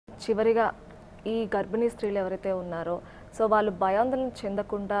చివరిగా ఈ గర్భిణీ స్త్రీలు ఎవరైతే ఉన్నారో సో వాళ్ళు భయాందోళన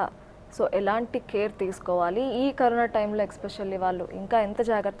చెందకుండా సో ఎలాంటి కేర్ తీసుకోవాలి ఈ కరోనా టైంలో ఎస్పెషల్లీ వాళ్ళు ఇంకా ఎంత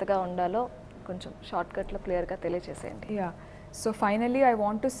జాగ్రత్తగా ఉండాలో కొంచెం షార్ట్కట్లో క్లియర్గా తెలియజేసేయండి. So finally I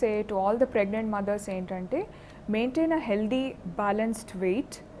want to say to all the pregnant mothers ఏంటంటే maintain a healthy balanced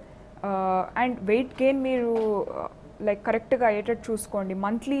weight and weight gain మీరు లైక్ కరెక్ట్గా అయ్యేటట్టు చూసుకోండి.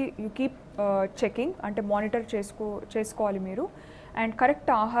 మంత్లీ యూ కీప్ చెకింగ్ అంటే మానిటర్ చేసుకోవాలి మీరు. అండ్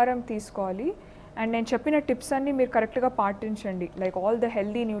కరెక్ట్ ఆహారం తీసుకోవాలి. అండ్ నేను చెప్పిన టిప్స్ అన్నీ మీరు కరెక్ట్గా పాటించండి. Like all the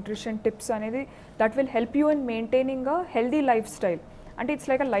healthy nutrition tips అనేది that will help you in maintaining a healthy life style. అంటే it's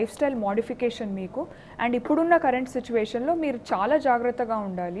like a life style modification మీకు. అండ్ ఇప్పుడున్న కరెంట్ సిచ్యువేషన్లో మీరు చాలా జాగ్రత్తగా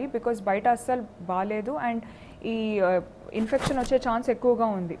ఉండాలి బికాజ్ బయట అస్సలు బాగాలేదు అండ్ ఈ ఇన్ఫెక్షన్ వచ్చే ఛాన్స్ ఎక్కువగా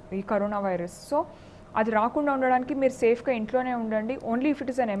ఉంది ఈ కరోనా వైరస్. సో అది రాకుండా ఉండడానికి మీరు సేఫ్గా ఇంట్లోనే ఉండండి. Only if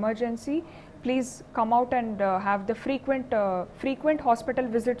it is an emergency please come out and have the frequent hospital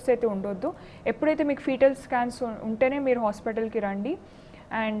visits అయితే ఉండొద్దు. ఎప్పుడైతే మీకు ఫీటల్ స్కాన్స్ ఉంటేనే మీరు హాస్పిటల్కి రండి.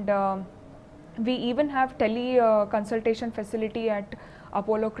 And we even have tele consultation facility at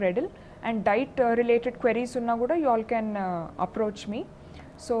Apollo Cradle and diet related queries unna kuda you all can approach me.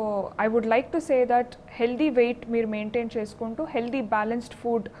 So I would like to say that healthy weight meer maintain cheskuntu healthy balanced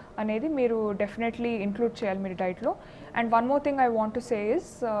food anedi meeru definitely include cheyali meer diet lo. And one more thing I want to say is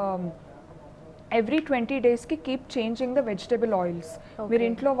every 20 days ki keep changing the vegetable oils. మీరు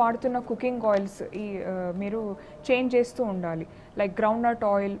ఇంట్లో వాడుతున్న cooking oils ఈ మీరు change చేస్తూ ఉండాలి. Like groundnut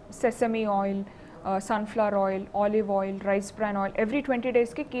oil, sesame oil, sunflower oil, olive oil, rice bran oil every 20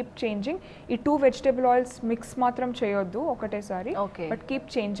 డేస్కి keep changing. ఈ 2 vegetable oils mix మాత్రం చేయొద్దు ఒకటేసారి, but keep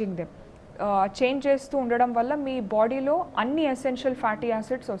changing them. Change చేస్తూ ఉండడం వల్ల మీ బాడీలో అన్ని ఎసెన్షియల్ ఫ్యాటీ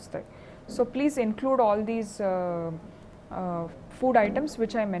యాసిడ్స్ వస్తాయి. So please include all these food items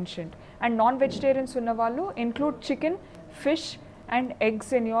which I mentioned. And non-vegetarians unna vallu include chicken, fish and eggs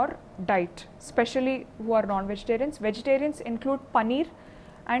in your diet, especially who are non-vegetarians. Vegetarians include paneer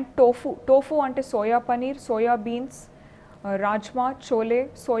and tofu ante soya paneer, soya beans, rajma, chole,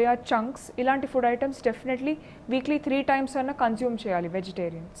 soya chunks, ilanti food items definitely weekly 3 times anna consume cheyali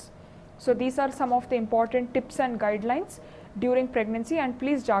vegetarians. So these are some of the important tips and guidelines during pregnancy. And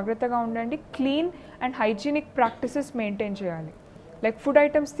please జాగ్రత్తగా ఉండండి. Clean and hygienic practices maintain చేయాలి. Like food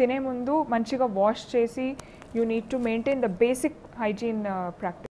items తినే ముందు మంచిగా wash చేసి you need to maintain the basic hygiene practice.